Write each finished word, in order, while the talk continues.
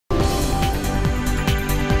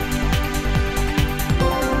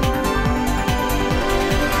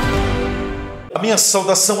Minha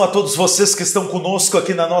saudação a todos vocês que estão conosco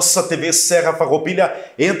aqui na nossa TV Serra Farroupilha.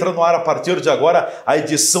 Entra no ar a partir de agora a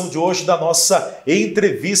edição de hoje da nossa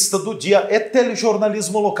entrevista do dia. É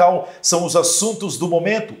telejornalismo local, são os assuntos do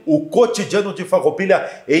momento, o cotidiano de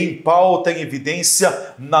Farroupilha em pauta, em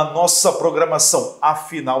evidência na nossa programação.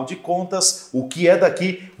 Afinal de contas, o que é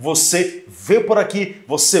daqui, você vê por aqui,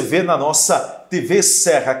 você vê na nossa TV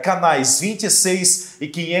Serra, canais 26 e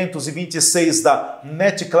 526 da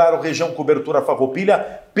NET Claro, região cobertura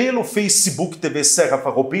Farroupilha, pelo Facebook TV Serra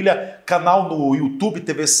Farroupilha, canal no YouTube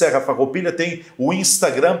TV Serra Farroupilha, tem o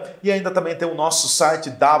Instagram e ainda também tem o nosso site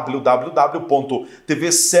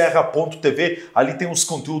www.tvserra.tv. Ali tem os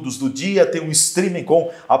conteúdos do dia, tem um streaming com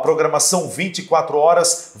a programação 24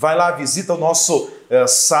 horas. Vai lá, visita o nosso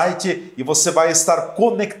site e você vai estar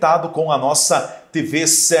conectado com a nossa TV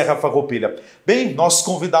Serra Farroupilha. Bem, nosso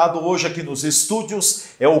convidado hoje aqui nos estúdios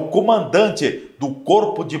é o comandante do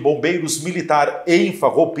Corpo de Bombeiros Militar em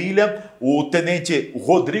Farroupilha, o Tenente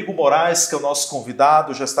Rodrigo Moraes, que é o nosso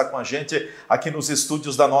convidado, já está com a gente aqui nos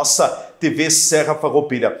estúdios da nossa TV Serra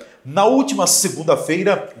Farroupilha. Na última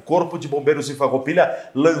segunda-feira, o Corpo de Bombeiros em Farroupilha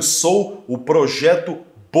lançou o projeto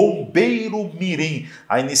Bombeiro Mirim.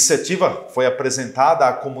 A iniciativa foi apresentada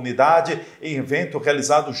à comunidade em evento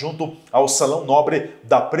realizado junto ao Salão Nobre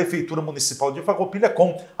da Prefeitura Municipal de Farroupilha,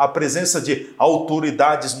 com a presença de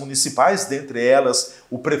autoridades municipais, dentre elas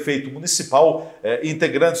o prefeito municipal,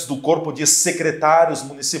 integrantes do corpo de secretários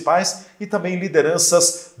municipais e também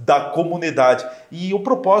lideranças da comunidade. E o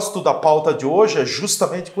propósito da pauta de hoje é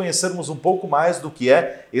justamente conhecermos um pouco mais do que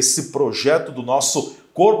é esse projeto do nosso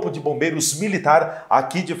Corpo de Bombeiros Militar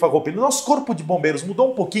aqui de Farroupilha. Nosso Corpo de Bombeiros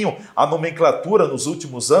mudou um pouquinho a nomenclatura nos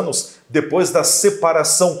últimos anos, depois da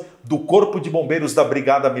separação do Corpo de Bombeiros da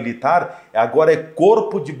Brigada Militar. Agora é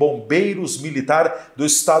Corpo de Bombeiros Militar do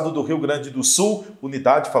Estado do Rio Grande do Sul,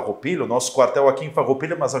 Unidade Farroupilha, o nosso quartel aqui em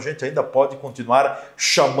Farroupilha, mas a gente ainda pode continuar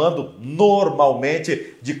chamando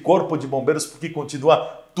normalmente de Corpo de Bombeiros, porque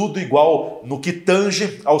continua tudo igual no que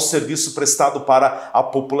tange ao serviço prestado para a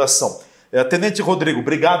população. Tenente Rodrigo,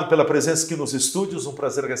 obrigado pela presença aqui nos estúdios, um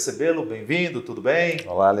prazer recebê-lo, bem-vindo, tudo bem?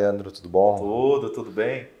 Olá, Leandro, tudo bom? Tudo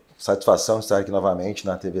bem. Satisfação estar aqui novamente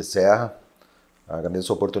na TV Serra,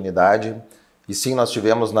 agradeço a oportunidade. E sim, nós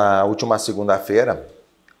tivemos na última segunda-feira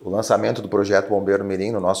o lançamento do projeto Bombeiro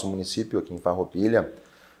Mirim no nosso município, aqui em Farroupilha,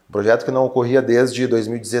 um projeto que não ocorria desde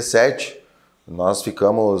 2017. Nós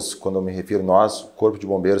ficamos, quando eu me refiro nós, Corpo de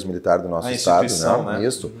Bombeiros Militar do nosso estado, né?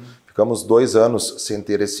 Isso. Ficamos 2 anos sem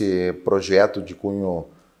ter esse projeto de cunho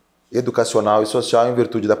educacional e social em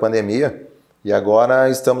virtude da pandemia e agora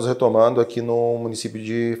estamos retomando aqui no município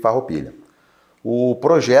de Farroupilha. O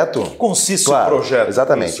projeto... O que consiste o projeto?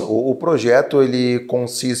 Exatamente. O projeto ele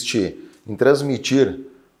consiste em transmitir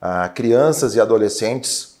a crianças e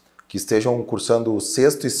adolescentes que estejam cursando o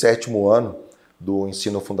 6º e 7º ano do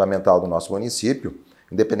ensino fundamental do nosso município,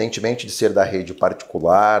 independentemente de ser da rede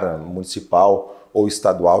particular, municipal ou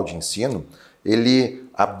estadual de ensino, ele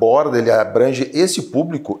abrange esse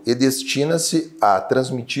público e destina-se a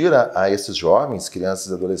transmitir a esses jovens,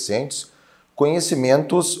 crianças e adolescentes,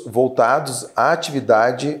 conhecimentos voltados à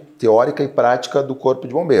atividade teórica e prática do Corpo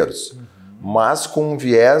de Bombeiros, mas com um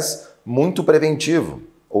viés muito preventivo,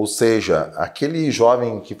 ou seja, aquele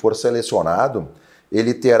jovem que for selecionado,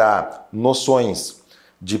 ele terá noções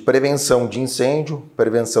de prevenção de incêndio,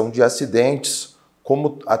 prevenção de acidentes,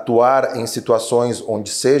 como atuar em situações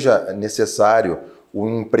onde seja necessário o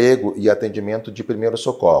emprego e atendimento de primeiros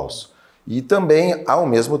socorros. E também, ao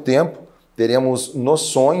mesmo tempo, teremos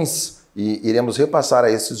noções e iremos repassar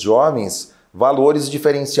a esses jovens valores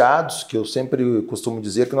diferenciados, que eu sempre costumo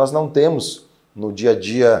dizer que nós não temos no dia a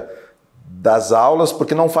dia das aulas,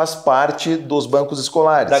 porque não faz parte dos bancos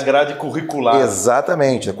escolares. Da grade curricular.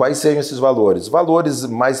 Exatamente. Quais sejam esses valores? Valores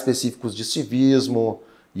mais específicos de civismo,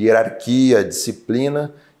 hierarquia,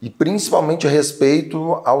 disciplina e principalmente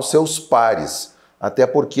respeito aos seus pares, até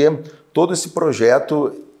porque todo esse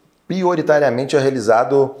projeto prioritariamente é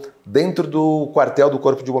realizado dentro do quartel do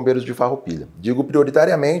Corpo de Bombeiros de Farroupilha. Digo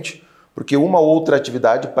prioritariamente porque uma outra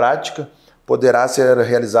atividade prática poderá ser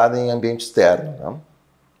realizada em ambiente externo, né?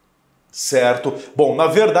 Certo. Bom, na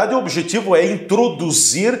verdade o objetivo é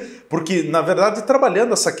introduzir, porque na verdade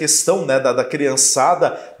trabalhando essa questão, né, da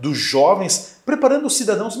criançada, dos jovens, preparando os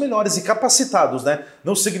cidadãos melhores e capacitados, né?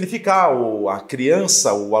 Não significa a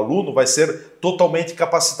criança, o aluno vai ser totalmente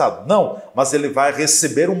capacitado, não, mas ele vai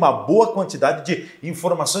receber uma boa quantidade de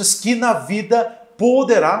informações que na vida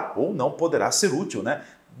poderá ou não poderá ser útil, né?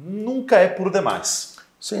 Nunca é por demais.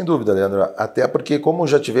 Sem dúvida, Leandro, até porque como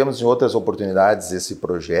já tivemos em outras oportunidades esse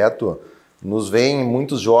projeto, nos veem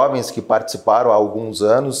muitos jovens que participaram há alguns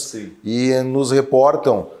anos. Sim. E nos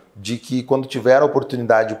reportam de que quando tiveram a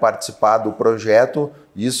oportunidade de participar do projeto,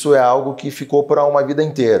 isso é algo que ficou para uma vida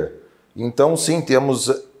inteira. Então, sim,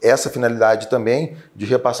 temos essa finalidade também de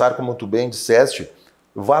repassar, como tu bem disseste,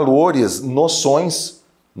 valores, noções,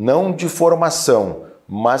 não de formação,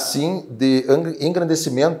 mas sim de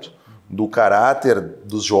engrandecimento do caráter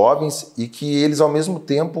dos jovens e que eles, ao mesmo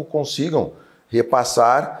tempo, consigam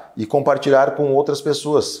repassar e compartilhar com outras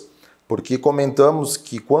pessoas. Porque comentamos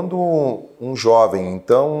que quando um jovem,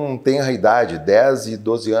 então, tem a idade, 10 e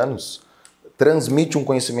 12 anos, transmite um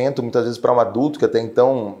conhecimento, muitas vezes, para um adulto que até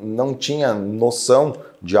então não tinha noção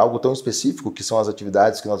de algo tão específico, que são as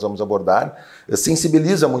atividades que nós vamos abordar,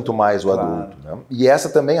 sensibiliza muito mais o adulto. Né? E essa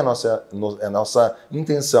também é a nossa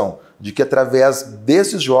intenção, de que através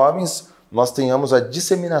desses jovens nós tenhamos a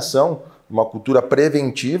disseminação de uma cultura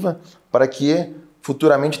preventiva para que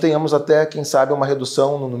futuramente tenhamos até, quem sabe, uma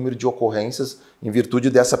redução no número de ocorrências em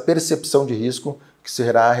virtude dessa percepção de risco que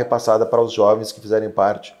será repassada para os jovens que fizerem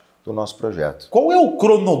parte do nosso projeto. Qual é o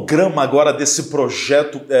cronograma agora desse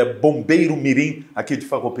projeto Bombeiro Mirim aqui de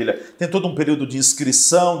Farroupilha? Tem todo um período de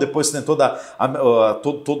inscrição, depois tem toda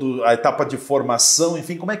a etapa de formação,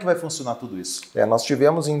 enfim, como é que vai funcionar tudo isso? Nós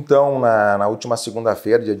tivemos então na última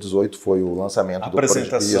segunda-feira, dia 18, foi o lançamento do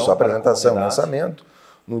projeto. Isso, a apresentação, lançamento.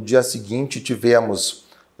 No dia seguinte tivemos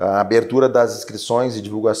a abertura das inscrições e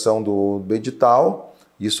divulgação do edital,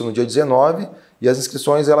 isso no dia 19, e as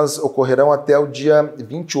inscrições elas ocorrerão até o dia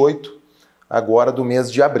 28, agora do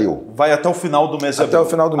mês de abril. Vai até o final do mês de abril? Até o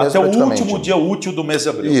final do mês, até o último dia útil do mês de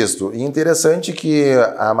abril. Isso. E interessante que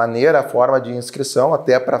a forma de inscrição,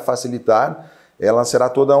 até para facilitar, ela será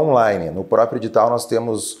toda online. No próprio edital nós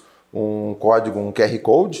temos um código, um QR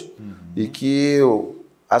Code, e que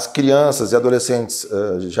as crianças e adolescentes,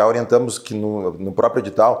 já orientamos que no próprio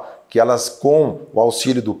edital, que elas, com o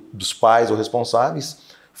auxílio dos pais ou responsáveis,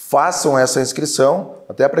 façam essa inscrição,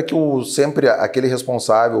 até para que sempre aquele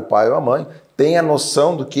responsável, o pai ou a mãe, tenha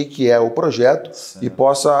noção do que é o projeto. Certo. E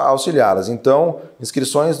possa auxiliá-las. Então,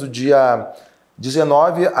 inscrições do dia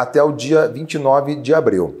 19 até o dia 29 de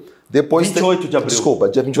abril. Depois 28 de abril. Desculpa,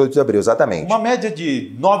 dia 28 de abril, exatamente. Uma média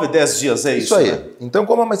de 9, 10 dias, é isso? Isso aí. Né? Então,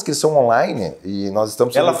 como é uma inscrição online, e nós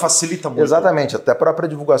estamos... Ela facilita muito. Exatamente, até a própria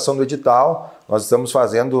divulgação do edital, nós estamos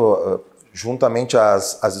fazendo juntamente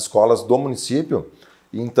as escolas do município.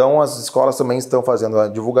 Então, as escolas também estão fazendo a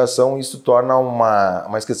divulgação e isso torna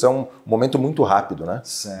uma inscrição um momento muito rápido, né?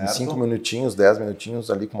 Certo. Em 5 minutinhos, 10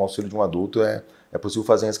 minutinhos, ali com o auxílio de um adulto, é possível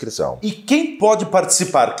fazer a inscrição. E quem pode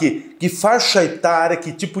participar? Que faixa etária,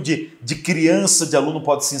 que tipo de criança, de aluno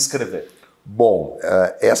pode se inscrever? Bom,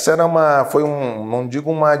 essa foi não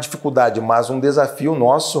digo uma dificuldade, mas um desafio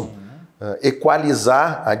nosso,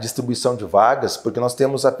 equalizar a distribuição de vagas, porque nós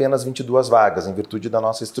temos apenas 22 vagas, em virtude da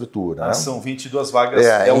nossa estrutura. Né? São 22 vagas,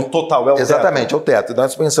 é o total, é o exatamente, teto. É o teto.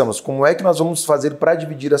 Nós pensamos, como é que nós vamos fazer para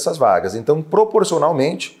dividir essas vagas? Então,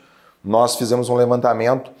 proporcionalmente, nós fizemos um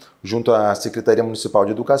levantamento junto à Secretaria Municipal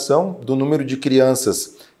de Educação do número de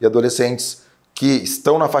crianças e adolescentes que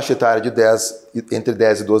estão na faixa etária de entre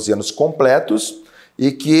 10 e 12 anos completos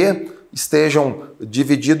e que estejam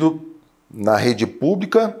divididos na rede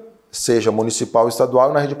pública, seja municipal, estadual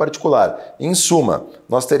e na rede particular. Em suma,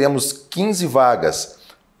 nós teremos 15 vagas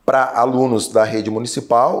para alunos da rede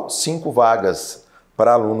municipal, 5 vagas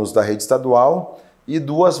para alunos da rede estadual e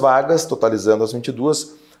 2 vagas, totalizando as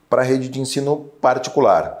 22, para a rede de ensino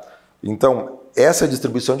particular. Então, essa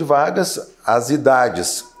distribuição de vagas, as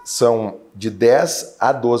idades são de 10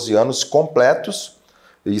 a 12 anos completos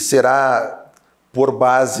e será por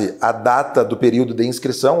base a data do período de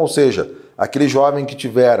inscrição, ou seja, aquele jovem que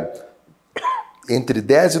tiver entre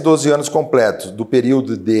 10 e 12 anos completos do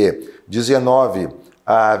período de 19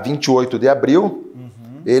 a 28 de abril,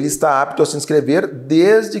 ele está apto a se inscrever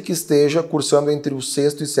desde que esteja cursando entre o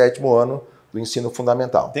 6º e 7º ano do ensino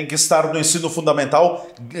fundamental. Tem que estar no ensino fundamental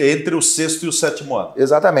entre o 6º e o 7º ano.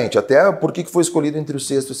 Exatamente. Até por que foi escolhido entre o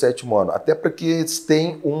 6º e o 7º ano? Até porque eles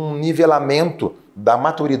têm um nivelamento da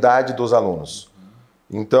maturidade dos alunos.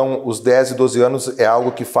 Então, os 10 e 12 anos é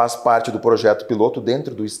algo que faz parte do projeto piloto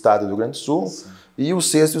dentro do estado do Rio Grande do Sul. Sim. E o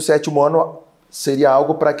 6º e o 7º ano seria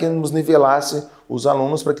algo para que nos nivelasse os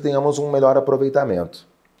alunos para que tenhamos um melhor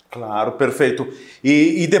aproveitamento. Claro, perfeito.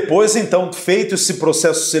 E depois, então, feito esse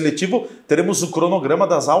processo seletivo, teremos o cronograma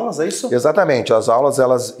das aulas, é isso? Exatamente. As aulas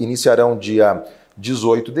elas iniciarão dia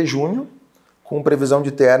 18 de junho, com previsão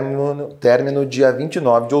de término dia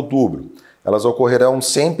 29 de outubro. Elas ocorrerão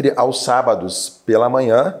sempre aos sábados pela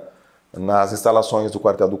manhã, nas instalações do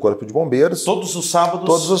quartel do Corpo de Bombeiros. Todos os sábados?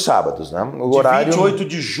 Todos os sábados, né? O de horário 28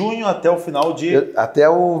 de junho até o final de... Até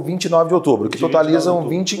o 29 de outubro, que totalizam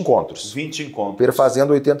 20 encontros. 20 encontros.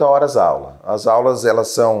 Perfazendo 80 horas aula. As aulas, elas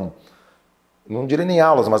são, não direi nem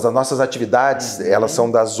aulas, mas as nossas atividades, elas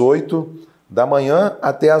são das 8 da manhã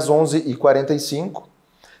até as 11h45,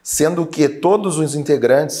 sendo que todos os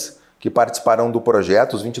integrantes que participarão do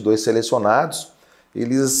projeto, os 22 selecionados,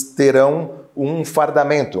 eles terão um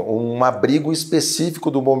fardamento, um abrigo específico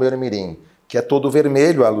do Bombeiro Mirim, que é todo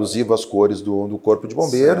vermelho, alusivo às cores do Corpo de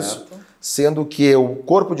Bombeiros, certo. Sendo que o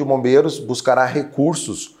Corpo de Bombeiros buscará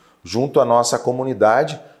recursos junto à nossa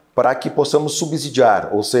comunidade para que possamos subsidiar,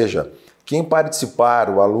 ou seja, quem participar,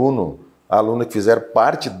 o aluno, a aluna que fizer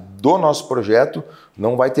parte do nosso projeto,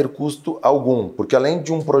 não vai ter custo algum, porque além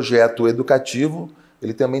de um projeto educativo,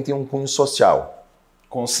 ele também tem um cunho social.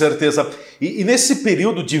 Com certeza. E nesse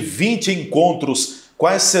período de 20 encontros,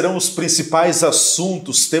 quais serão os principais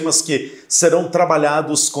assuntos, temas que serão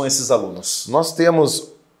trabalhados com esses alunos? Nós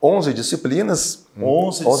temos 11 disciplinas.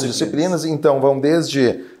 11 disciplinas, então vão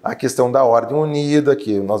desde a questão da ordem unida,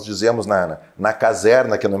 que nós dizemos na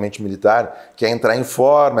caserna, que é no ambiente militar, que é entrar em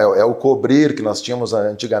forma, é o cobrir que nós tínhamos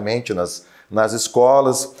antigamente nas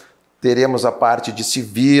escolas. Teremos a parte de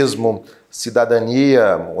civismo,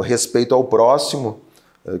 cidadania, o respeito ao próximo,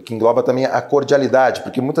 que engloba também a cordialidade,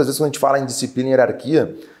 porque muitas vezes quando a gente fala em disciplina e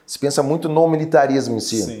hierarquia, se pensa muito no militarismo em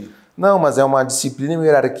si. Sim. Não, mas é uma disciplina e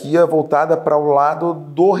hierarquia voltada para o lado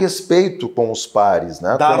do respeito com os pares,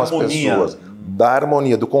 né? Com as pessoas, da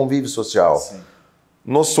harmonia, do convívio social. Sim.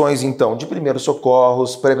 Noções, então, de primeiros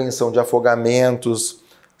socorros, prevenção de afogamentos,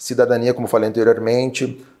 cidadania, como falei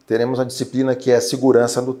anteriormente. Teremos uma disciplina que é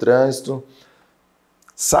segurança no trânsito,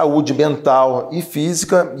 saúde mental e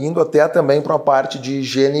física, indo até também para uma parte de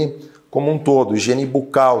higiene como um todo, higiene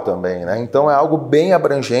bucal também, né? Então é algo bem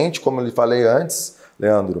abrangente, como eu lhe falei antes,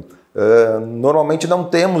 Leandro. Normalmente não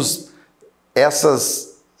temos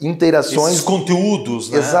essas interações... Esses conteúdos,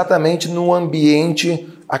 né? Exatamente no ambiente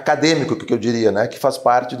acadêmico, que eu diria, né? Que faz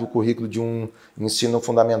parte do currículo de um ensino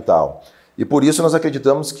fundamental. E por isso nós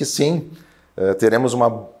acreditamos que sim, teremos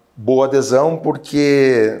uma boa adesão,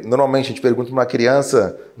 porque normalmente a gente pergunta para uma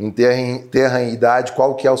criança em terra em idade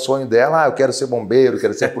qual que é o sonho dela. Eu quero ser bombeiro,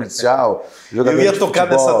 quero ser policial, jogador de futebol. Eu ia tocar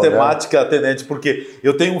nessa temática, Tenente, porque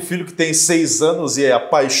eu tenho um filho que tem 6 anos e a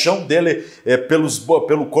paixão dele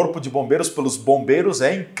pelo Corpo de Bombeiros, pelos bombeiros,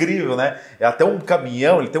 é incrível, né? É até um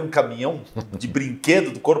caminhão, ele tem um caminhão de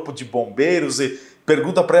brinquedo do Corpo de Bombeiros e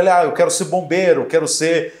pergunta para ele, eu quero ser bombeiro, quero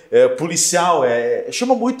ser policial.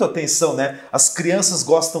 Chama muito a atenção, né? As crianças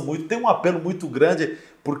gostam muito, tem um apelo muito grande,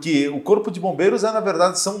 porque o Corpo de Bombeiros, na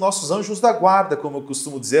verdade, são nossos anjos da guarda, como eu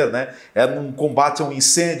costumo dizer, né? É num combate a um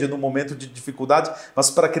incêndio, num momento de dificuldade, mas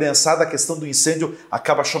para a criançada a questão do incêndio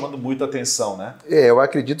acaba chamando muito a atenção, né? Eu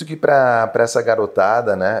acredito que para essa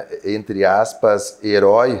garotada, né, entre aspas,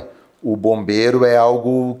 herói, o bombeiro é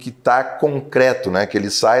algo que está concreto, né? Que ele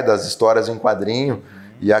sai das histórias em quadrinho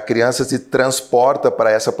e a criança se transporta para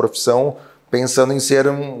essa profissão pensando em ser,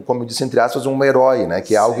 como eu disse, entre aspas, um herói, né?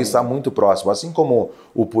 Que é algo que está muito próximo, assim como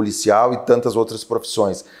o policial e tantas outras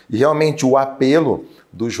profissões. E realmente o apelo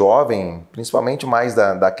do jovem, principalmente mais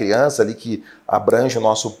da criança ali, que abrange o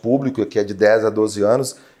nosso público, que é de 10 a 12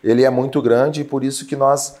 anos, ele é muito grande e por isso que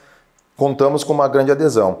nós contamos com uma grande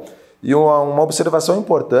adesão. E uma observação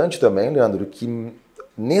importante também, Leandro, que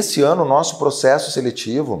nesse ano o nosso processo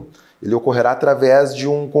seletivo ele ocorrerá através de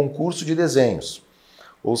um concurso de desenhos.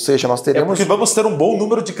 Ou seja, nós teremos... porque vamos ter um bom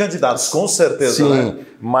número de candidatos, com certeza. Sim, né?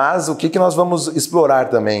 Mas o que nós vamos explorar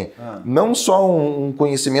também? Não só um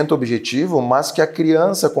conhecimento objetivo, mas que a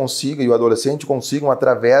criança consiga e o adolescente consigam,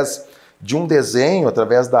 através de um desenho,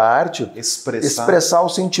 através da arte, expressar o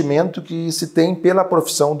sentimento que se tem pela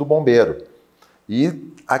profissão do bombeiro.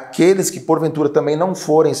 E aqueles que porventura também não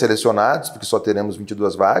forem selecionados, porque só teremos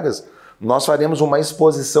 22 vagas, nós faremos uma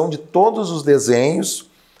exposição de todos os desenhos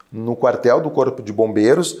no quartel do Corpo de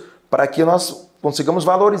Bombeiros para que nós consigamos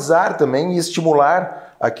valorizar também e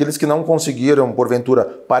estimular aqueles que não conseguiram, porventura,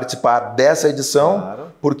 participar dessa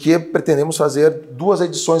edição, porque pretendemos fazer 2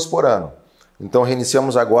 edições por ano. Então,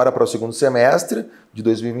 reiniciamos agora para o 2º semestre de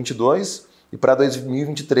 2022 e para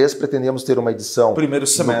 2023 pretendemos ter uma edição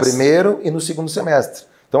no primeiro e no 2º semestre.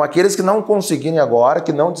 Então, aqueles que não conseguirem agora,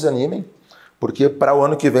 que não desanimem, porque para o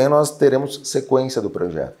ano que vem nós teremos sequência do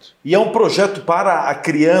projeto. E é um projeto para a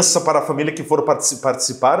criança, para a família que for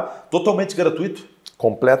participar, totalmente gratuito?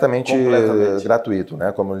 Completamente gratuito,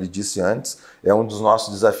 né? Como eu lhe disse antes, é um dos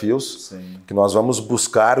nossos desafios que nós vamos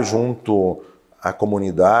buscar junto à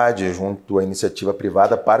comunidade, junto à iniciativa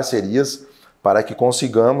privada, parcerias para que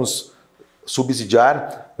consigamos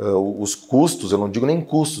subsidiar os custos, eu não digo nem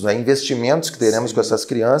custos, né, investimentos que teremos com essas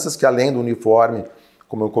crianças, que além do uniforme,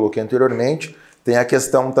 como eu coloquei anteriormente, tem a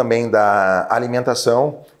questão também da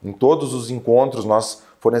alimentação. Em todos os encontros nós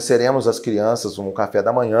forneceremos às crianças um café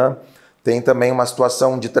da manhã. Tem também uma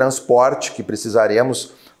situação de transporte que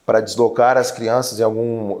precisaremos para deslocar as crianças em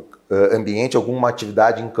algum ambiente, alguma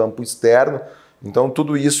atividade em campo externo. Então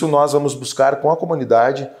tudo isso nós vamos buscar com a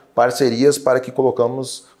comunidade parcerias para que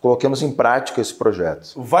coloquemos em prática esse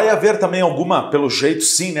projeto. Vai haver também alguma, pelo jeito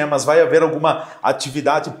sim, né? Mas vai haver alguma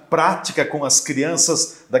atividade prática com as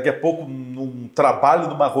crianças daqui a pouco, num trabalho,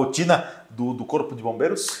 numa rotina do Corpo de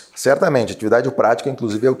Bombeiros? Certamente, atividade prática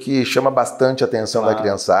inclusive é o que chama bastante a atenção da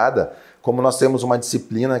criançada. Como nós temos uma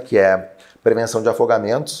disciplina que é prevenção de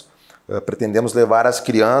afogamentos, pretendemos levar as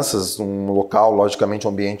crianças num local, logicamente, um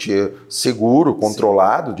ambiente seguro,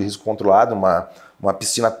 controlado, de risco controlado, uma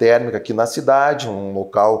piscina térmica aqui na cidade, um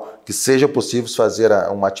local que seja possível fazer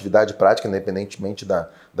uma atividade prática, independentemente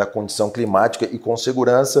da condição climática e com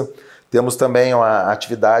segurança. Temos também uma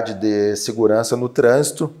atividade de segurança no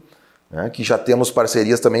trânsito, né, que já temos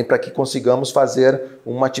parcerias também para que consigamos fazer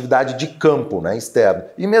uma atividade de campo, né, externa.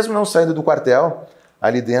 E mesmo não saindo do quartel,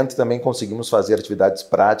 ali dentro também conseguimos fazer atividades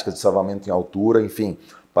práticas de salvamento em altura, enfim,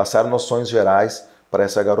 passar noções gerais para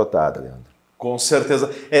essa garotada, Leandro. Com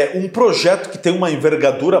certeza. É um projeto que tem uma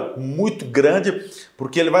envergadura muito grande,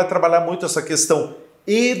 porque ele vai trabalhar muito essa questão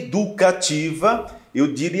educativa,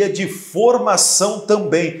 eu diria de formação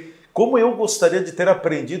também. Como eu gostaria de ter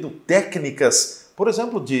aprendido técnicas, por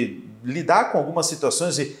exemplo, de lidar com algumas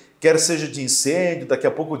situações, quer seja de incêndio, daqui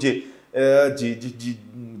a pouco de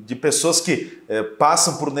pessoas que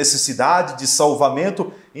passam por necessidade de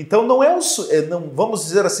salvamento. Então não vamos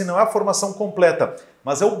dizer assim, não é a formação completa,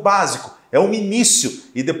 mas é o básico, é um início,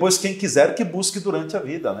 e depois quem quiser que busque durante a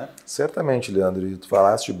vida, né? Certamente, Leandro, e tu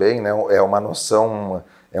falaste bem, né? É uma noção,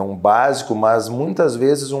 é um básico, mas muitas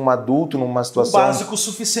vezes um adulto numa situação... Um básico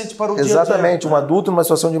suficiente para o dia a dia. Exatamente, um adulto numa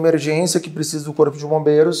situação de emergência que precisa do Corpo de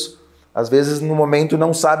Bombeiros, às vezes no momento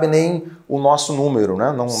não sabe nem o nosso número,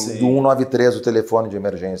 né? Do 193, o telefone de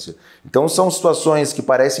emergência. Então são situações que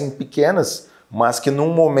parecem pequenas, mas que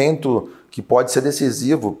num momento que pode ser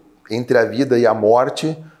decisivo entre a vida e a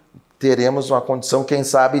morte, teremos uma condição, quem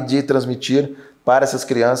sabe, de transmitir para essas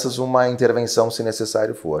crianças uma intervenção, se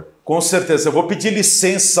necessário for. Com certeza. Eu vou pedir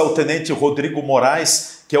licença ao Tenente Rodrigo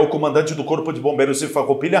Moraes, que é o comandante do Corpo de Bombeiros de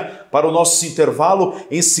Farroupilha, para o nosso intervalo.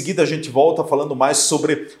 Em seguida a gente volta falando mais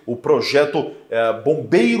sobre o projeto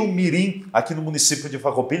Bombeiro Mirim, aqui no município de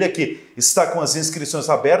Farroupilha, que está com as inscrições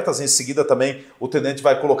abertas. Em seguida também o Tenente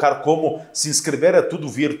vai colocar como se inscrever. É tudo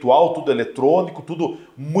virtual, tudo eletrônico, tudo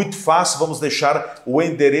muito fácil. Vamos deixar o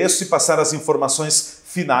endereço e passar as informações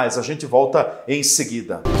finais. A gente volta em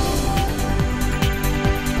seguida.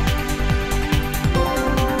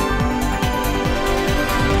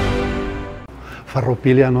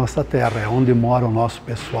 Farroupilha é a nossa terra, é onde mora o nosso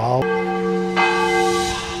pessoal.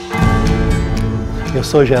 Eu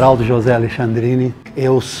sou Geraldo José Alexandrini,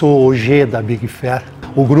 eu sou o G da Big Fair.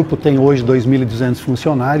 O grupo tem hoje 2.200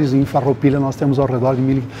 funcionários e em Farroupilha nós temos ao redor de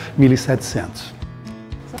 1.700.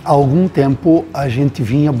 Há algum tempo a gente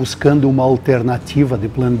vinha buscando uma alternativa de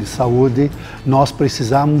plano de saúde. Nós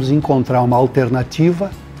precisamos encontrar uma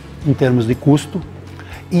alternativa em termos de custo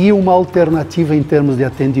e uma alternativa em termos de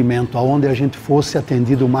atendimento, onde a gente fosse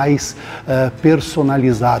atendido mais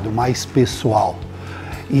personalizado, mais pessoal.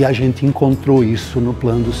 E a gente encontrou isso no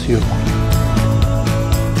plano do Círculo.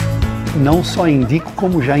 Não só indico,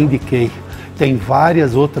 como já indiquei. Tem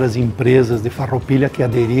várias outras empresas de Farroupilha que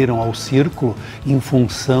aderiram ao Círculo em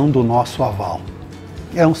função do nosso aval.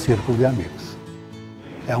 É um círculo de amigos.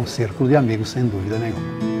 É um círculo de amigos, sem dúvida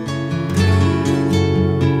nenhuma.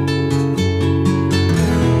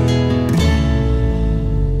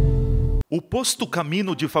 O Posto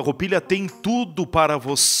Camino de Farroupilha tem tudo para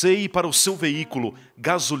você e para o seu veículo.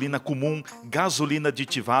 Gasolina comum, gasolina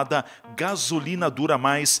aditivada, gasolina Dura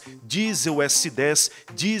Mais, diesel S10,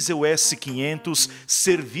 diesel S500,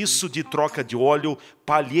 serviço de troca de óleo,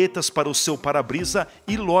 palhetas para o seu para-brisa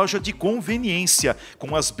e loja de conveniência,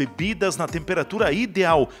 com as bebidas na temperatura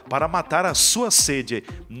ideal para matar a sua sede.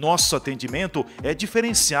 Nosso atendimento é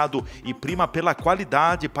diferenciado e prima pela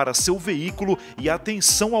qualidade para seu veículo e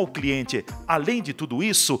atenção ao cliente. Além de tudo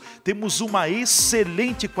isso, temos uma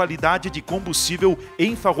excelente qualidade de combustível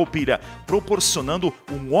em Farroupilha, proporcionando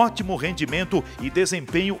um ótimo rendimento e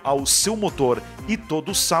desempenho ao seu motor. E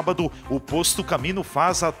todo sábado, o Posto Camino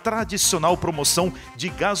faz a tradicional promoção de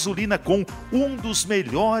gasolina com um dos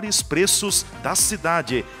melhores preços da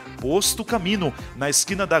cidade. Posto Camino, na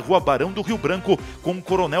esquina da Rua Barão do Rio Branco, com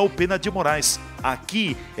Coronel Pena de Moraes.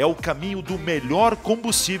 Aqui é o caminho do melhor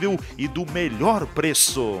combustível e do melhor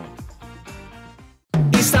preço.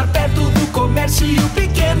 Estar perto do comércio e o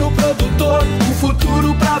pequeno produtor, o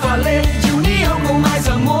futuro pra valer, de união com mais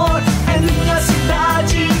amor. É minha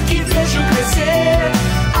cidade que vejo crescer,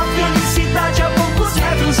 a felicidade a poucos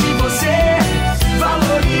metros de você.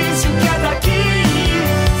 Valorize o que é daqui,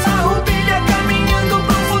 Farroupilha caminhando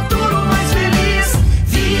pro futuro mais feliz.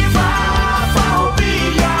 Viva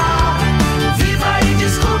Farroupilha, viva e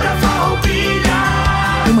descubra Farroupilha.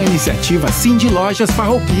 Uma iniciativa Sim de Lojas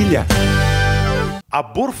Farroupilha. A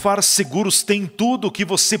Borfar Seguros tem tudo o que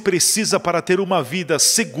você precisa para ter uma vida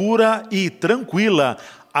segura e tranquila.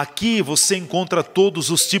 Aqui você encontra todos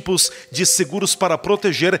os tipos de seguros para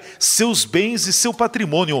proteger seus bens e seu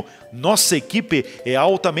patrimônio. Nossa equipe é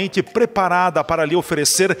altamente preparada para lhe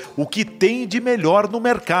oferecer o que tem de melhor no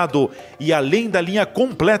mercado. E além da linha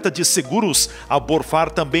completa de seguros, a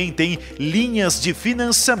Borfar também tem linhas de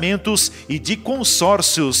financiamentos e de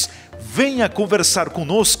consórcios. Venha conversar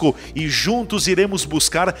conosco e juntos iremos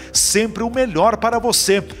buscar sempre o melhor para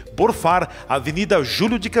você. Borfar, Avenida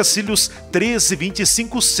Júlio de Cacilhos,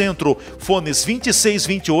 1325 Centro, fones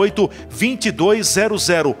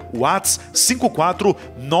 2628-2200, WhatsApp 54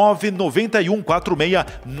 991 46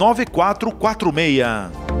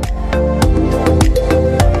 9446.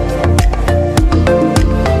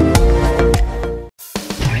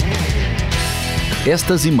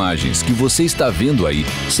 Estas imagens que você está vendo aí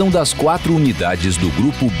são das 4 unidades do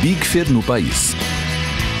Grupo Big Fer no país.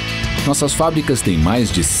 Nossas fábricas têm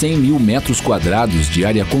mais de 100 mil metros quadrados de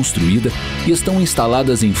área construída e estão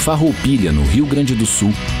instaladas em Farroupilha, no Rio Grande do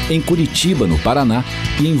Sul, em Curitiba, no Paraná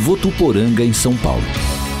e em Votuporanga, em São Paulo.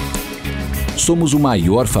 Somos o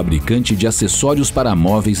maior fabricante de acessórios para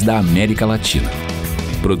móveis da América Latina.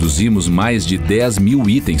 Produzimos mais de 10 mil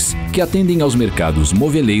itens que atendem aos mercados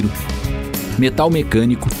moveleiro, metal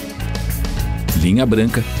mecânico, linha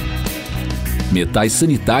branca, metais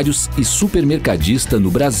sanitários e supermercadista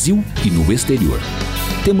no Brasil e no exterior.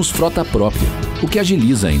 Temos frota própria, o que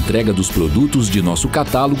agiliza a entrega dos produtos de nosso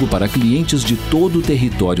catálogo para clientes de todo o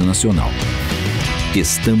território nacional.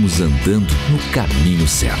 Estamos andando no caminho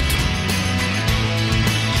certo.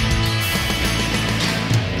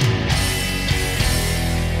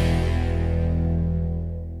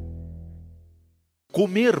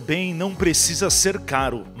 Comer bem não precisa ser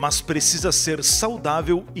caro, mas precisa ser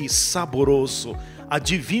saudável e saboroso. A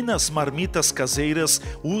Divinas Marmitas Caseiras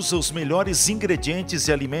usa os melhores ingredientes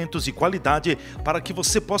e alimentos de qualidade para que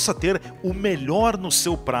você possa ter o melhor no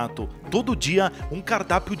seu prato. Todo dia um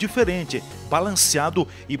cardápio diferente, balanceado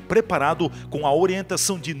e preparado com a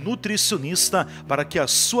orientação de nutricionista para que a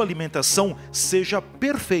sua alimentação seja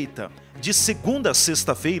perfeita. De segunda a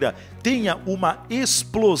sexta-feira, tenha uma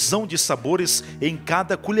explosão de sabores em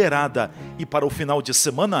cada colherada. E para o final de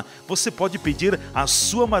semana, você pode pedir a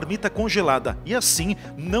sua marmita congelada e assim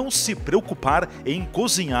não se preocupar em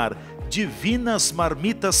cozinhar. Divinas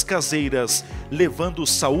Marmitas Caseiras, levando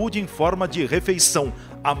saúde em forma de refeição.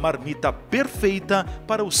 A marmita perfeita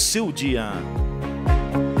para o seu dia.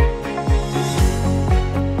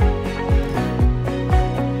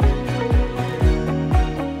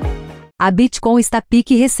 A Bitcoin está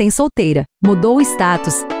pique recém-solteira. Mudou o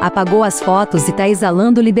status, apagou as fotos e tá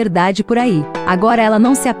exalando liberdade por aí. Agora ela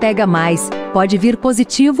não se apega mais. Pode vir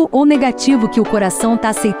positivo ou negativo que o coração tá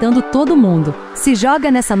aceitando todo mundo. Se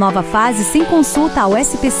joga nessa nova fase sem consulta ao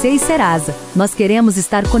SPC e Serasa. Nós queremos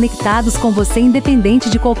estar conectados com você independente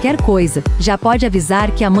de qualquer coisa. Já pode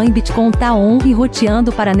avisar que a mãe Bitcoin tá on e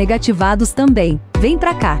roteando para negativados também. Vem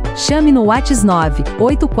pra cá. Chame no WhatsApp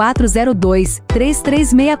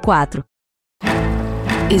 98402-3364.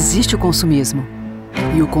 Existe o consumismo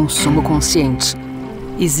e o consumo consciente.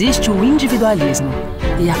 Existe o individualismo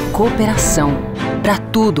e a cooperação. Para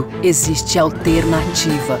tudo existe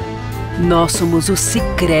alternativa. Nós somos o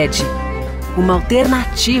Sicredi, uma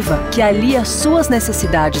alternativa que alia suas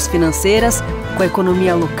necessidades financeiras com a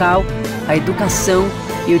economia local, a educação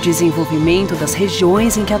e o desenvolvimento das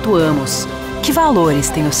regiões em que atuamos. Que valores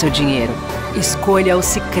tem o seu dinheiro? Escolha o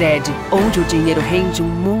Sicredi, onde o dinheiro rende um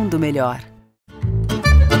mundo melhor.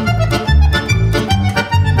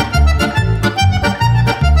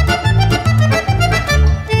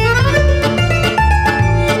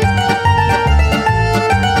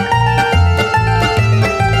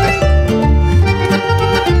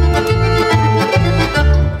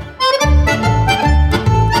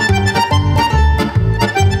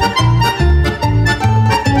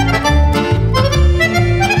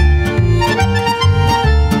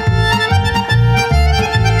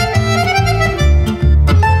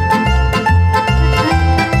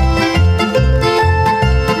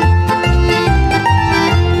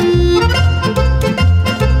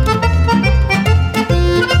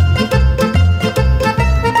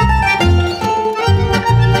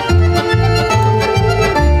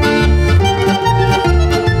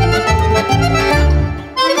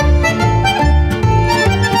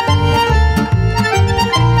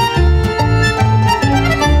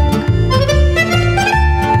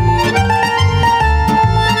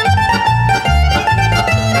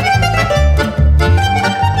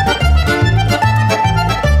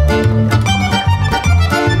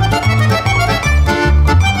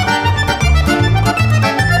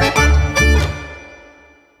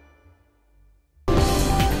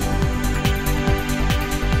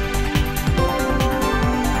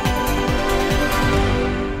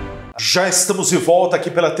 Já estamos de volta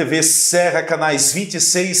aqui pela TV Serra, canais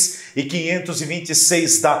 26 e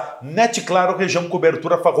 526 da NET Claro, região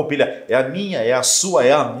cobertura Farroupilha. É a minha, é a sua,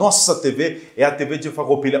 é a nossa TV, é a TV de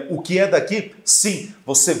Farroupilha. O que é daqui? Sim,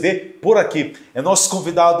 você vê por aqui. É nosso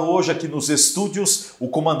convidado hoje aqui nos estúdios, o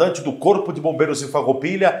comandante do Corpo de Bombeiros de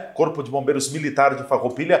Farroupilha, Corpo de Bombeiros Militar de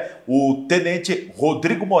Farroupilha, o Tenente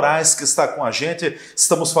Rodrigo Moraes, que está com a gente.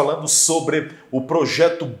 Estamos falando sobre o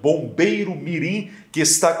projeto Bombeiro Mirim, que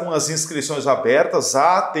está com as inscrições abertas.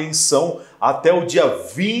 Atenção, até o dia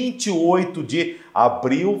 28 de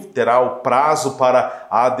abril terá o prazo para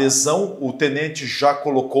a adesão. O tenente já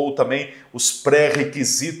colocou também os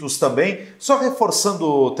pré-requisitos também. Só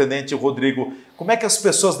reforçando, tenente Rodrigo, como é que as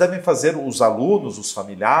pessoas devem fazer, os alunos, os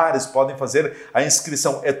familiares, podem fazer a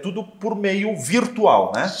inscrição? É tudo por meio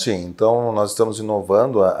virtual, né? Sim, então nós estamos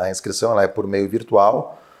inovando, a inscrição ela é por meio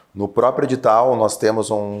virtual. No próprio edital nós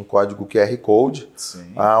temos um código QR Code,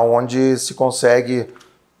 onde se consegue,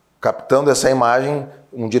 captando essa imagem,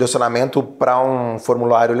 um direcionamento para um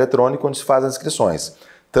formulário eletrônico onde se faz as inscrições.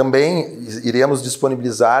 Também iremos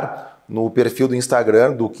disponibilizar no perfil do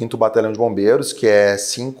Instagram do 5º Batalhão de Bombeiros, que é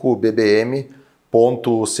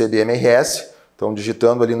 5bbm.cbmrs. Então,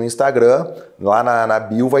 digitando ali no Instagram, lá na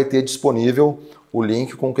bio vai ter disponível o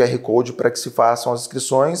link com o QR Code para que se façam as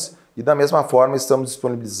inscrições. E da mesma forma estamos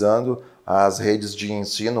disponibilizando as redes de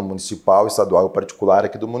ensino municipal, estadual e particular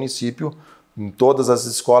aqui do município, em todas as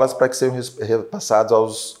escolas, para que sejam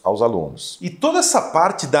repassados aos alunos. E toda essa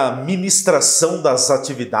parte da ministração das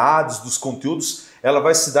atividades, dos conteúdos, ela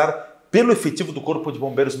vai se dar pelo efetivo do Corpo de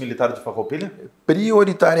Bombeiros Militar de Farroupilha?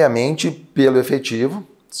 Prioritariamente pelo efetivo,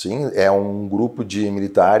 sim. É um grupo de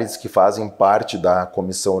militares que fazem parte da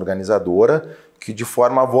comissão organizadora, que de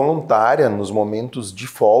forma voluntária, nos momentos de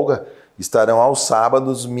folga, estarão aos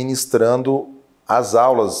sábados ministrando as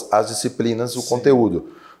aulas, as disciplinas, o conteúdo.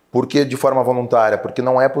 Por que de forma voluntária? Porque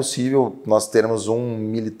não é possível nós termos um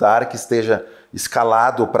militar que esteja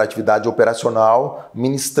escalado para atividade operacional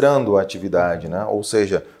ministrando a atividade, né? Ou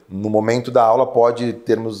seja, no momento da aula pode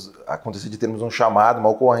acontecer de termos um chamado, uma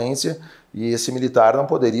ocorrência, e esse militar não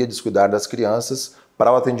poderia descuidar das crianças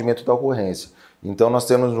para o atendimento da ocorrência. Então nós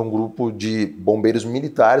temos um grupo de bombeiros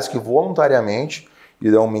militares que voluntariamente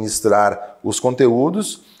irão ministrar os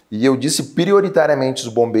conteúdos, e eu disse prioritariamente os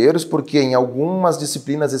bombeiros porque em algumas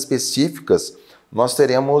disciplinas específicas nós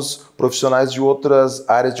teremos profissionais de outras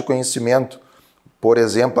áreas de conhecimento. Por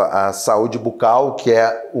exemplo, a saúde bucal, que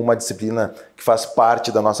é uma disciplina que faz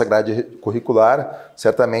parte da nossa grade curricular,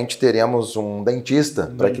 certamente teremos um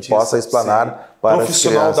dentista para que possa explanar para as crianças.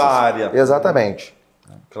 Profissional da área. Exatamente.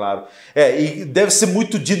 Claro. E deve ser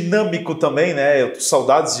muito dinâmico também, né? Eu tô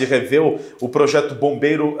saudades de rever o projeto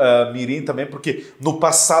Bombeiro Mirim também, porque no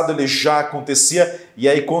passado ele já acontecia e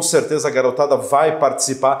aí com certeza a garotada vai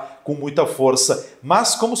participar com muita força.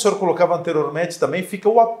 Mas como o senhor colocava anteriormente também, fica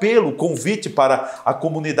o apelo, o convite para a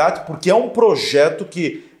comunidade, porque é um projeto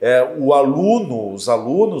que os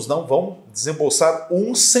alunos não vão desembolsar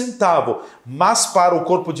um centavo, mas para o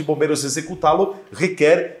Corpo de Bombeiros executá-lo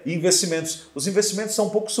requer investimentos. Os investimentos são um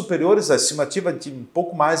pouco superiores, a estimativa de um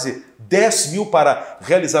pouco mais de 10 mil para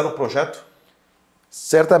realizar o projeto?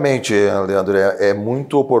 Certamente, Leandro, é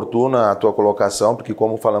muito oportuna a tua colocação, porque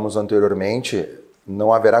como falamos anteriormente,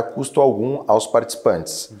 não haverá custo algum aos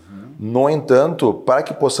participantes. No entanto, para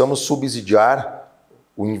que possamos subsidiar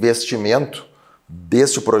o investimento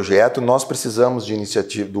deste projeto, nós precisamos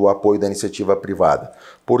do apoio da iniciativa privada.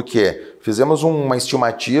 Por quê? Fizemos uma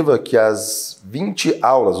estimativa que as 20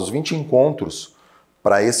 aulas, os 20 encontros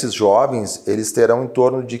para esses jovens, eles terão em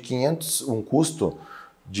torno de um custo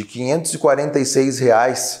de R$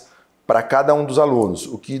 546 para cada um dos alunos,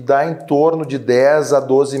 o que dá em torno de 10 a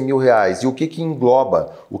 12 mil reais. E o que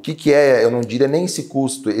engloba? O que é, eu não diria nem esse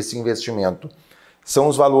custo, esse investimento? São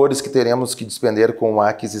os valores que teremos que despender com a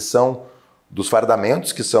aquisição dos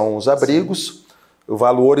fardamentos, que são os abrigos,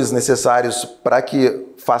 valores necessários para que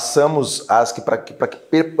façamos, para que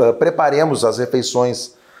preparemos as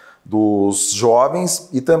refeições dos jovens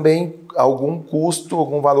e também algum custo,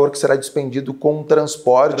 algum valor que será despendido com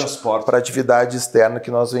transporte. Para a atividade externa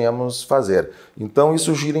que nós venhamos fazer. Então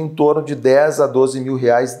isso gira em torno de 10 a 12 mil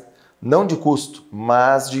reais, não de custo,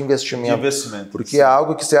 mas de investimento. Porque é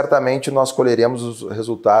algo que certamente nós colheremos os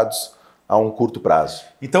resultados a um curto prazo.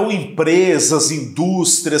 Então, empresas,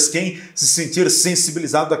 indústrias, quem se sentir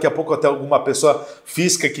sensibilizado, daqui a pouco até alguma pessoa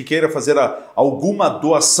física que queira fazer alguma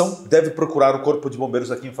doação, deve procurar o Corpo de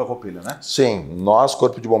Bombeiros aqui em Farroupilha, né? Sim, nós,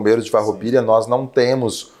 Corpo de Bombeiros de Farroupilha, nós não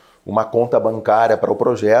temos uma conta bancária para o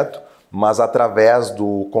projeto, mas através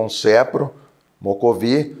do Concepro,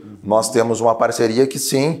 Mocovi, nós temos uma parceria que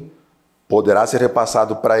sim, poderá ser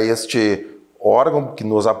repassado para este órgão que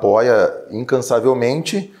nos apoia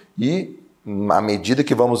incansavelmente e, à medida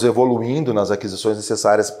que vamos evoluindo nas aquisições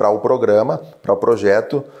necessárias para o programa, para o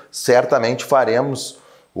projeto, certamente faremos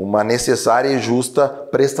uma necessária e justa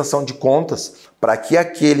prestação de contas para que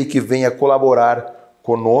aquele que venha colaborar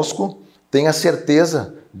conosco tenha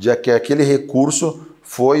certeza de que aquele recurso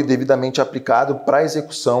foi devidamente aplicado para a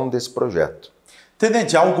execução desse projeto.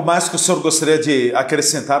 Tenente, algo mais que o senhor gostaria de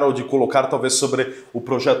acrescentar ou de colocar talvez sobre o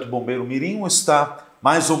projeto Bombeiro Mirim, ou está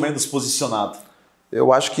mais ou menos posicionado?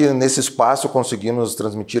 Eu acho que nesse espaço conseguimos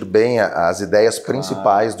transmitir bem as ideias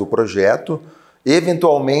principais do projeto.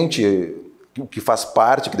 Eventualmente, o que faz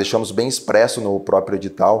parte, que deixamos bem expresso no próprio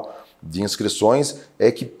edital de inscrições,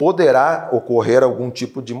 é que poderá ocorrer algum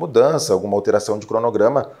tipo de mudança, alguma alteração de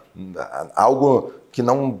cronograma, algo que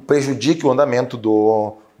não prejudique o andamento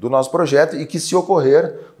do nosso projeto e que, se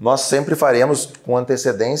ocorrer, nós sempre faremos com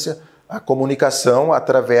antecedência a comunicação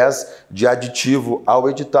através de aditivo ao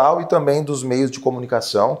edital e também dos meios de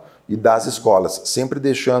comunicação e das escolas, sempre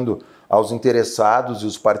deixando aos interessados e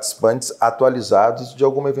os participantes atualizados de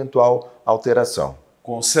alguma eventual alteração.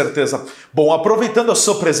 Com certeza. Bom, aproveitando a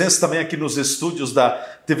sua presença também aqui nos estúdios da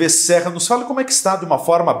TV Serra, nos fale como é que está, de uma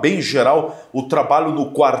forma bem geral, o trabalho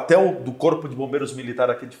no quartel do Corpo de Bombeiros Militar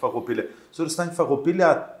aqui de Farroupilha. O senhor está em Farroupilha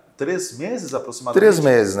há 3 meses aproximadamente? 3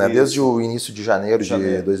 meses, né? Desde o início de janeiro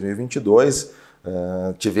de 2022,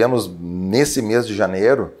 tivemos nesse mês de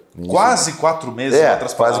janeiro... Quase 4 meses, em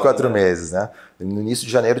outras palavras. Quase 4 meses, né? No início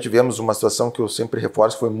de janeiro tivemos uma situação que eu sempre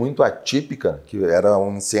reforço, foi muito atípica, que era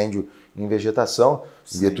um incêndio em vegetação,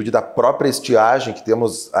 em virtude da própria estiagem, que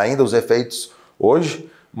temos ainda os efeitos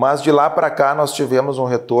hoje, mas de lá para cá nós tivemos um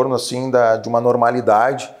retorno assim de uma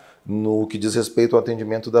normalidade no que diz respeito ao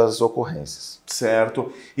atendimento das ocorrências.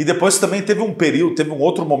 Certo. E depois também teve um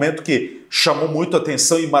outro momento que chamou muito a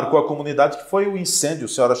atenção e marcou a comunidade, que foi o incêndio. O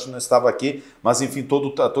senhor acho que não estava aqui, mas enfim,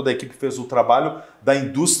 toda a equipe fez o trabalho da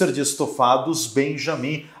indústria de estofados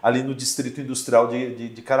Benjamin, ali no Distrito Industrial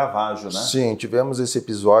de Caravaggio, né? Sim, tivemos esse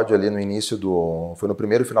episódio ali no início foi no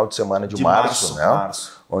primeiro final de semana de março, né?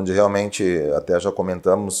 Onde realmente, até já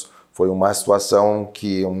comentamos, foi uma situação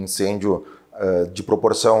que um incêndio de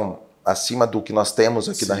proporção acima do que nós temos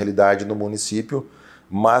aqui na realidade no município,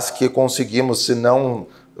 mas que conseguimos, se não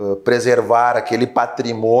preservar aquele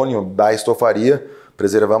patrimônio da estofaria,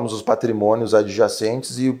 preservamos os patrimônios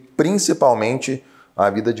adjacentes e principalmente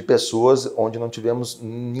a vida de pessoas onde não tivemos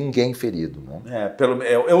ninguém ferido, né?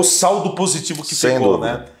 É o saldo positivo que Sem ficou,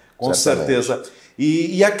 dúvida, né? Com certeza.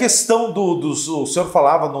 E a questão o senhor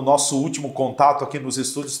falava no nosso último contato aqui nos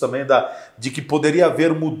estúdios também de que poderia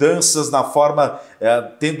haver mudanças na forma,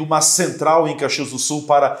 tendo uma central em Caxias do Sul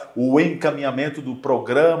para o encaminhamento do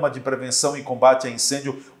Programa de Prevenção e Combate a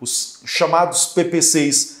Incêndio, os chamados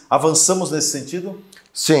PPCs. Avançamos nesse sentido?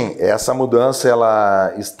 Sim, essa mudança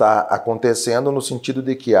ela está acontecendo no sentido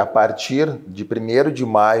de que, a partir de 1º de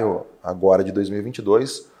maio agora de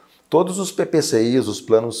 2022, todos os PPCIs, os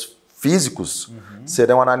planos físicos,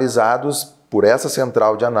 serão analisados por essa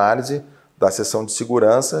central de análise da seção de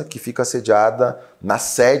segurança que fica sediada na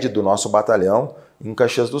sede do nosso batalhão em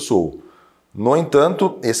Caxias do Sul. No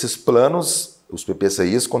entanto, esses planos, os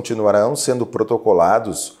PPCIs, continuarão sendo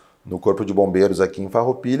protocolados no Corpo de Bombeiros aqui em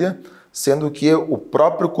Farroupilha, sendo que o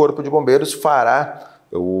próprio Corpo de Bombeiros fará,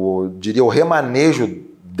 o remanejo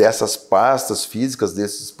dessas pastas físicas,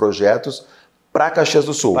 desses projetos, para Caxias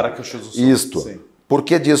do Sul. Para Caxias do Sul. Isto. Sim. Por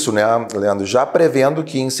que disso, né, Leandro? Já prevendo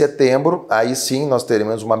que em setembro, aí sim, nós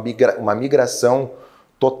teremos uma migração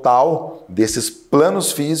total desses planos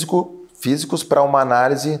físicos para uma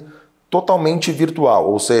análise totalmente virtual,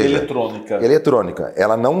 ou seja... Eletrônica.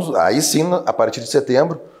 Aí sim, a partir de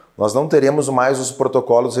setembro, nós não teremos mais os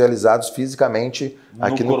protocolos realizados fisicamente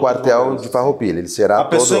aqui no quartel de Farroupilha. Ele será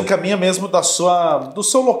pessoa encaminha mesmo do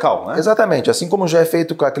seu local, né? Exatamente. Assim como já é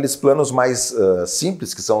feito com aqueles planos mais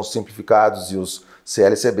simples, que são os simplificados e os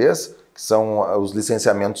CLCBs, que são os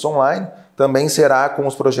licenciamentos online, também será com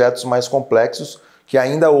os projetos mais complexos, que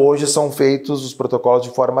ainda hoje são feitos os protocolos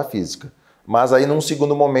de forma física. Mas aí, num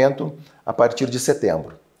segundo momento, a partir de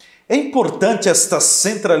setembro. É importante esta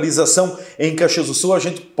centralização em Caxias do Sul? A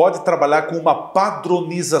gente pode trabalhar com uma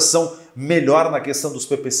padronização melhor na questão dos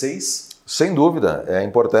PPCs? Sem dúvida, é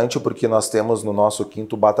importante porque nós temos no nosso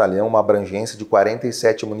 5º Batalhão uma abrangência de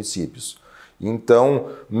 47 municípios. Então,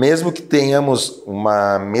 mesmo que tenhamos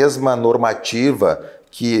uma mesma normativa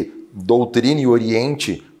que doutrine e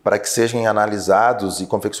oriente para que sejam analisados e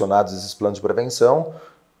confeccionados esses planos de prevenção,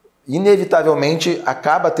 inevitavelmente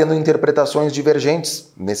acaba tendo interpretações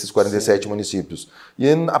divergentes nesses 47 municípios. E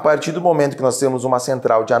a partir do momento que nós temos uma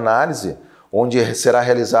central de análise, onde será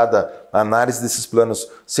realizada a análise desses planos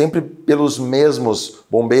sempre pelos mesmos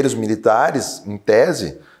bombeiros militares, em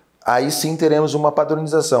tese, aí sim teremos uma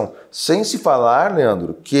padronização. Sem se falar,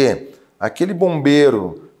 Leandro, que aquele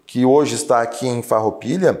bombeiro que hoje está aqui em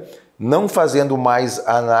Farroupilha, não fazendo mais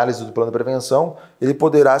a análise do plano de prevenção, ele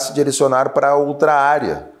poderá se direcionar para outra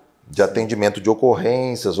área de atendimento de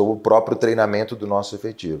ocorrências ou o próprio treinamento do nosso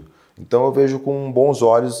efetivo. Então eu vejo com bons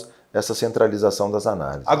olhos essa centralização das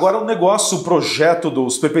análises. Agora o projeto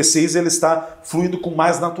dos PPCs, ele está fluindo com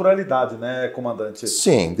mais naturalidade, né, comandante?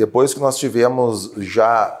 Sim, depois que nós tivemos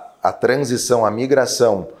já a transição, a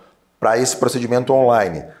migração para esse procedimento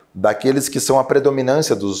online, daqueles que são a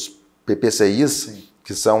predominância dos PPCIs, sim,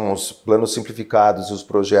 que são os planos simplificados e os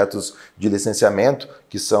projetos de licenciamento,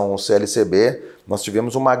 que são o CLCB, nós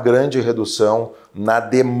tivemos uma grande redução na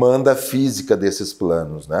demanda física desses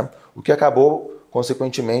planos, né? O que acabou,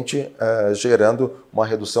 consequentemente, gerando uma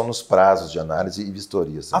redução nos prazos de análise e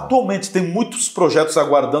vistorias. Atualmente tem muitos projetos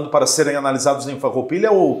aguardando para serem analisados em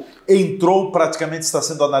Farroupilha ou entrou, praticamente está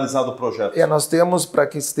sendo analisado o projeto? Nós temos, para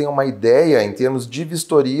que se tenha uma ideia, em termos de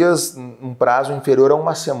vistorias, um prazo inferior a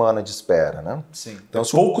uma semana de espera, né? Sim, então,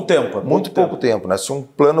 pouco tempo. Muito pouco tempo, né? Se um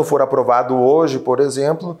plano for aprovado hoje, por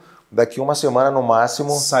exemplo, daqui uma semana no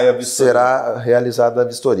máximo será realizada a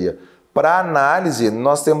vistoria. Para análise,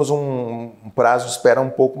 nós temos um prazo de espera um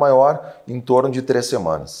pouco maior, em torno de 3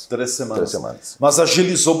 semanas. 3 semanas. 3 semanas. Mas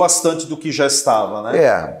agilizou bastante do que já estava,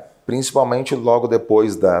 né? Principalmente logo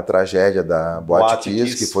depois da tragédia da Boate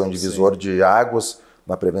Kiss, que foi um divisor, sim, de águas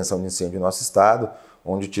na prevenção de incêndio em nosso estado,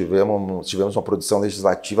 onde tivemos uma produção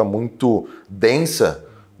legislativa muito densa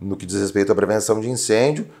no que diz respeito à prevenção de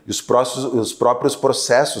incêndio, e os próprios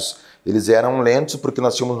processos, eles eram lentos porque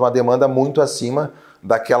nós tínhamos uma demanda muito acima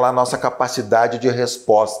daquela nossa capacidade de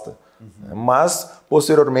resposta. Uhum. Mas,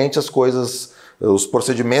 posteriormente, os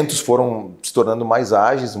procedimentos foram se tornando mais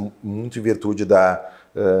ágeis, muito em virtude do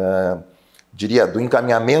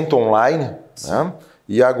encaminhamento online, né?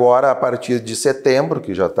 E agora, a partir de setembro,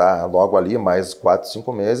 que já está logo ali, mais 4,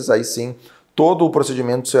 5 meses, aí sim, todo o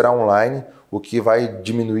procedimento será online, o que vai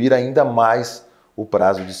diminuir ainda mais o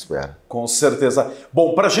prazo de espera. Com certeza.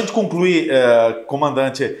 Bom, para a gente concluir,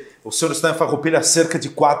 comandante, o senhor está em Farroupilha há cerca de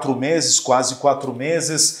 4 meses, quase 4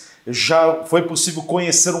 meses. Já foi possível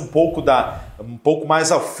conhecer um pouco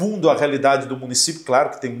mais a fundo a realidade do município. Claro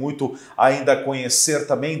que tem muito ainda a conhecer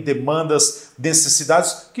também, demandas,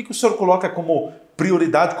 necessidades. O que o senhor coloca como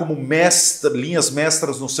prioridade, como linhas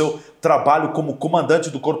mestras no seu trabalho como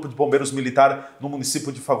comandante do Corpo de Bombeiros Militar no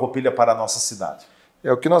município de Farroupilha para a nossa cidade?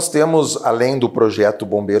 O que nós temos, além do projeto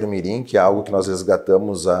Bombeiro Mirim, que é algo que nós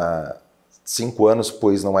resgatamos há 5 anos,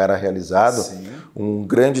 pois não era realizado, sim, um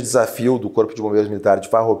grande desafio do Corpo de Bombeiros Militar de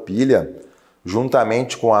Farroupilha,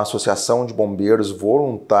 juntamente com a Associação de Bombeiros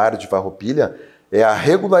Voluntários de Farroupilha, é a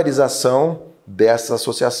regularização dessa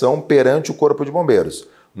associação perante o Corpo de Bombeiros.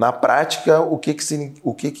 Na prática, o que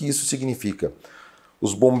isso significa?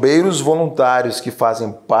 Os bombeiros voluntários que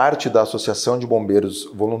fazem parte da Associação de Bombeiros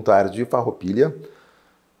Voluntários de Farroupilha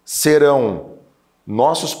serão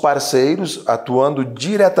nossos parceiros, atuando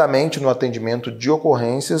diretamente no atendimento de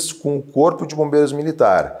ocorrências com o Corpo de Bombeiros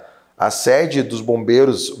Militar. A sede dos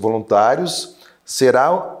bombeiros voluntários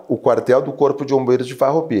será o quartel do Corpo de Bombeiros de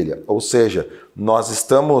Farroupilha. Ou seja, nós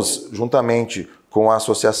estamos, juntamente com a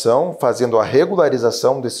associação, fazendo a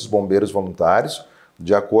regularização desses bombeiros voluntários,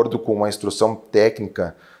 de acordo com a instrução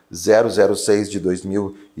técnica 006 de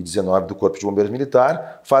 2019 do Corpo de Bombeiros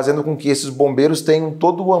Militar, fazendo com que esses bombeiros tenham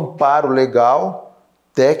todo o amparo legal,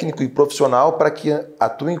 técnico e profissional para que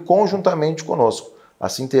atuem conjuntamente conosco.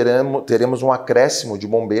 Assim teremos um acréscimo de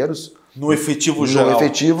bombeiros no efetivo geral. No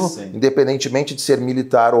efetivo, sim, independentemente de ser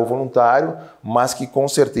militar ou voluntário, mas que com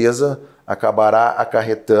certeza acabará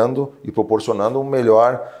acarretando e proporcionando um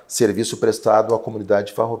melhor serviço prestado à comunidade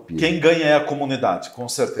de Farroupilha. Quem ganha é a comunidade, com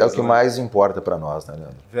certeza. É o que mais importa para nós, né,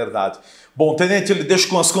 Leandro? Verdade. Bom, Tenente, ele deixa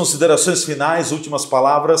com as considerações finais, últimas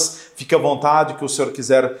palavras. Fique à vontade, o que o senhor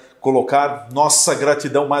quiser colocar. Nossa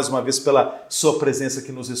gratidão mais uma vez pela sua presença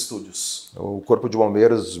aqui nos estúdios. O Corpo de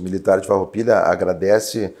Bombeiros Militar de Farroupilha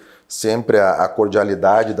agradece sempre a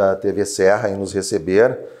cordialidade da TV Serra em nos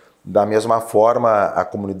receber. Da mesma forma, a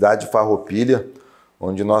comunidade de Farroupilha,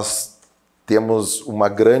 onde nós temos uma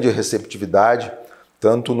grande receptividade,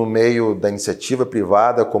 tanto no meio da iniciativa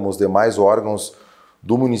privada, como os demais órgãos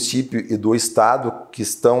do município e do estado que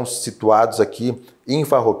estão situados aqui em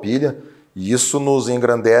Farroupilha. E isso nos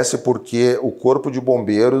engrandece porque o Corpo de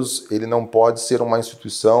Bombeiros ele não pode ser uma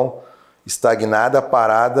instituição estagnada,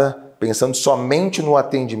 parada, pensando somente no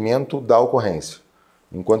atendimento da ocorrência.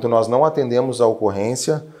 Enquanto nós não atendemos a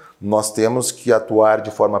ocorrência, nós temos que atuar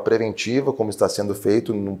de forma preventiva, como está sendo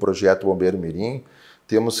feito no projeto Bombeiro Mirim.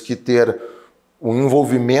 Temos que ter um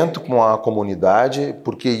envolvimento com a comunidade,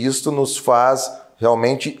 porque isso nos faz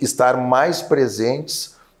realmente estar mais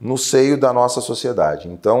presentes no seio da nossa sociedade.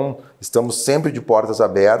 Então, estamos sempre de portas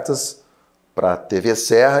abertas para a TV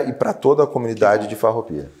Serra e para toda a comunidade de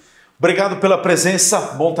Farroupilha. Obrigado pela presença,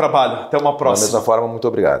 bom trabalho. Até uma próxima. Da mesma forma, muito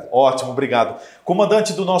obrigado. Ótimo, obrigado.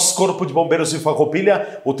 Comandante do nosso Corpo de Bombeiros de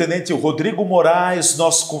Farroupilha, o Tenente Rodrigo Moraes,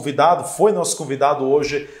 nosso convidado, foi nosso convidado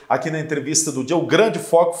hoje aqui na entrevista do dia. O grande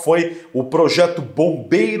foco foi o projeto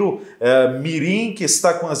Bombeiro Mirim, que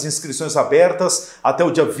está com as inscrições abertas até o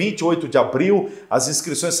dia 28 de abril. As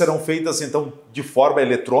inscrições serão feitas, então, de forma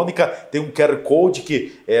eletrônica. Tem um QR Code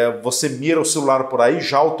que você mira o celular por aí,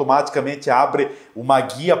 já automaticamente abre uma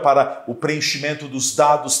guia para o preenchimento dos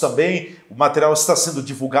dados também. O material está sendo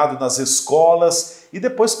divulgado nas escolas e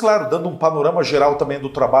depois, claro, dando um panorama geral também do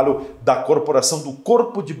trabalho da corporação do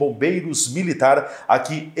Corpo de Bombeiros Militar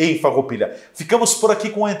aqui em Farroupilha. Ficamos por aqui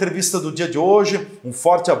com a entrevista do dia de hoje. Um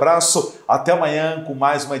forte abraço. Até amanhã com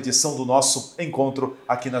mais uma edição do nosso encontro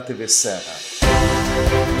aqui na TV Serra.